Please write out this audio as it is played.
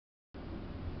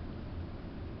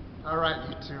Alright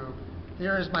YouTube,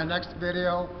 here is my next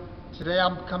video. Today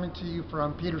I'm coming to you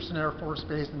from Peterson Air Force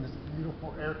Base in this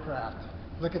beautiful aircraft.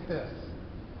 Look at this.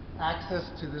 Access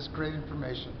to this great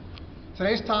information.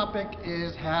 Today's topic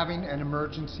is having an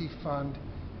emergency fund.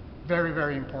 Very,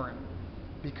 very important.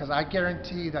 Because I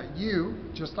guarantee that you,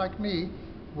 just like me,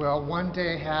 will one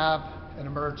day have an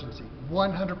emergency.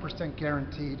 100%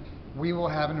 guaranteed we will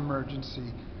have an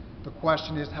emergency. The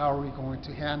question is, how are we going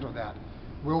to handle that?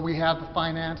 Will we have the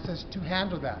finances to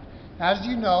handle that? As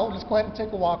you know, let's go ahead and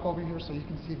take a walk over here so you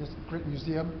can see this great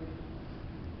museum.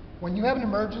 When you have an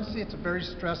emergency, it's a very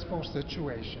stressful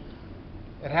situation.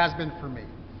 It has been for me.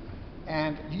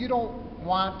 And you don't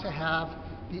want to have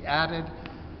the added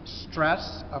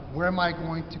stress of where am I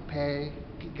going to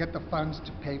get the funds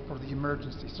to pay for the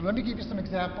emergency. So let me give you some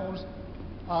examples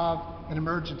of an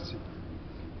emergency.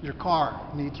 Your car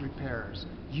needs repairs.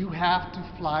 You have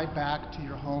to fly back to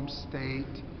your home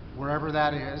state, wherever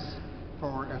that is,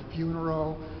 for a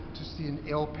funeral, to see an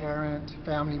ill parent,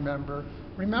 family member.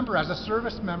 Remember, as a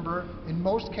service member, in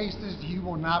most cases, you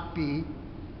will not be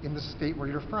in the state where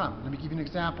you're from. Let me give you an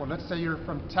example. Let's say you're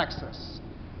from Texas,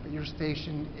 but you're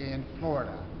stationed in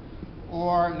Florida.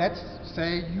 Or let's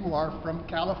say you are from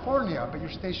California, but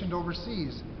you're stationed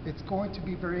overseas. It's going to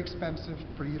be very expensive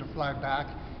for you to fly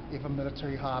back if a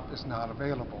military hop is not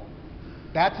available.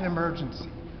 That's an emergency.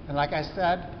 And like I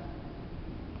said,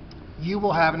 you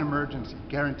will have an emergency,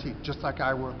 guaranteed, just like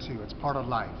I will too. It's part of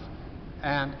life.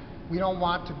 And we don't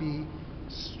want to be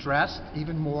stressed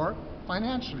even more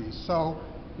financially. So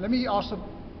let me also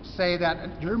say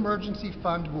that your emergency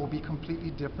fund will be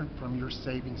completely different from your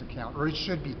savings account, or it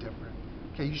should be different.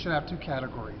 Okay, you should have two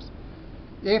categories.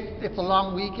 If it's a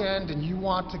long weekend and you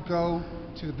want to go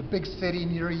to the big city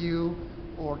near you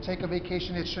or take a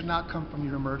vacation, it should not come from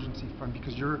your emergency fund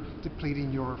because you're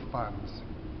depleting your funds.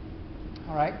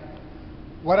 All right?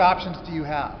 What options do you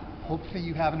have? Hopefully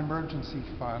you have an emergency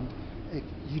fund. If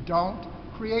you don't,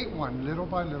 create one little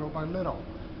by little by little.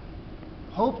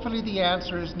 Hopefully the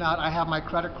answer is not, I have my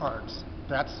credit cards.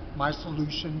 That's my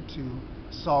solution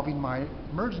to solving my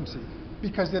emergency.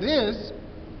 Because it is,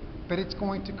 but it's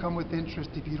going to come with interest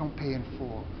if you don't pay in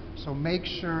full. So make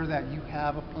sure that you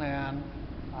have a plan.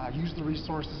 Use the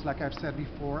resources, like I've said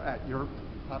before, at your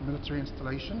military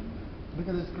installation. Look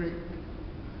at this great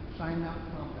sign out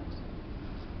complex.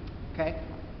 Okay?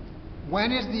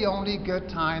 When is the only good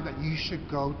time that you should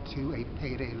go to a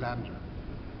payday lender?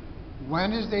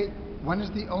 When is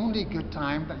the only good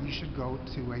time that you should go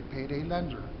to a payday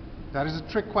lender? That is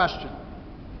a trick question.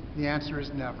 The answer is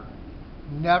never.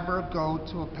 Never go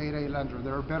to a payday lender.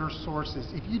 There are better sources.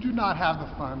 If you do not have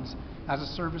the funds as a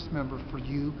service member for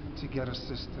you to get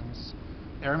assistance,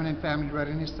 Airmen and Family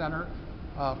Readiness Center,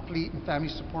 Fleet and Family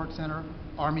Support Center,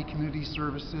 Army Community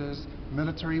Services,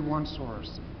 Military One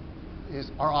Source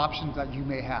are options that you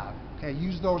may have. Okay,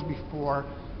 use those before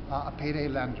a payday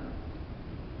lender.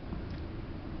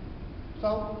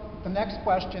 So the next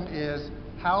question is,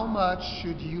 how much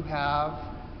should you have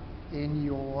in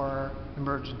your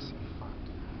emergency fund?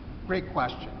 Great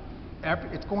question.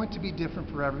 It's going to be different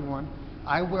for everyone.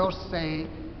 I will say,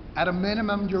 at a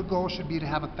minimum, your goal should be to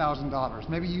have $1,000.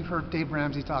 Maybe you've heard Dave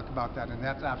Ramsey talk about that, and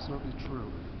that's absolutely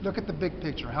true. Look at the big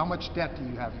picture. How much debt do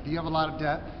you have? If you have a lot of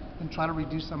debt, then try to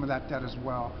reduce some of that debt as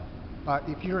well. But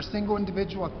if you're a single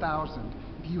individual, $1,000.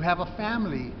 If you have a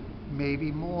family,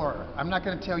 maybe more. I'm not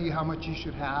going to tell you how much you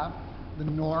should have. The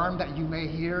norm that you may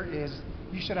hear is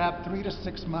you should have 3 to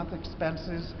 6 month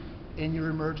expenses in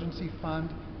your emergency fund.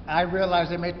 I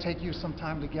realize it may take you some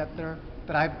time to get there,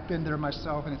 but I've been there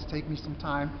myself, and it's taken me some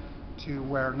time to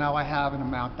where now I have an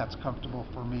amount that's comfortable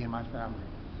for me and my family.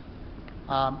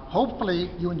 Hopefully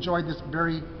you enjoyed this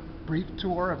very brief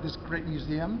tour of this great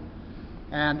museum,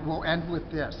 and we'll end with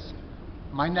this.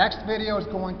 My next video is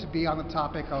going to be on the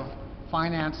topic of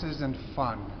finances and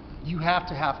fun. You have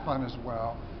to have fun as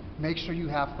well. Make sure you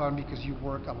have fun because you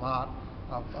work a lot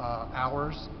of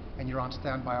hours and you're on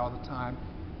standby all the time.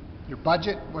 Your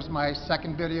budget was my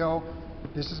second video.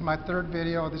 This is my third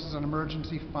video. This is an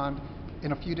emergency fund.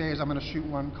 In a few days, I'm going to shoot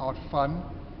one called Fun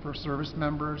for service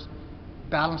members.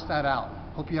 Balance that out.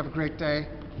 Hope you have a great day.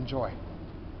 Enjoy.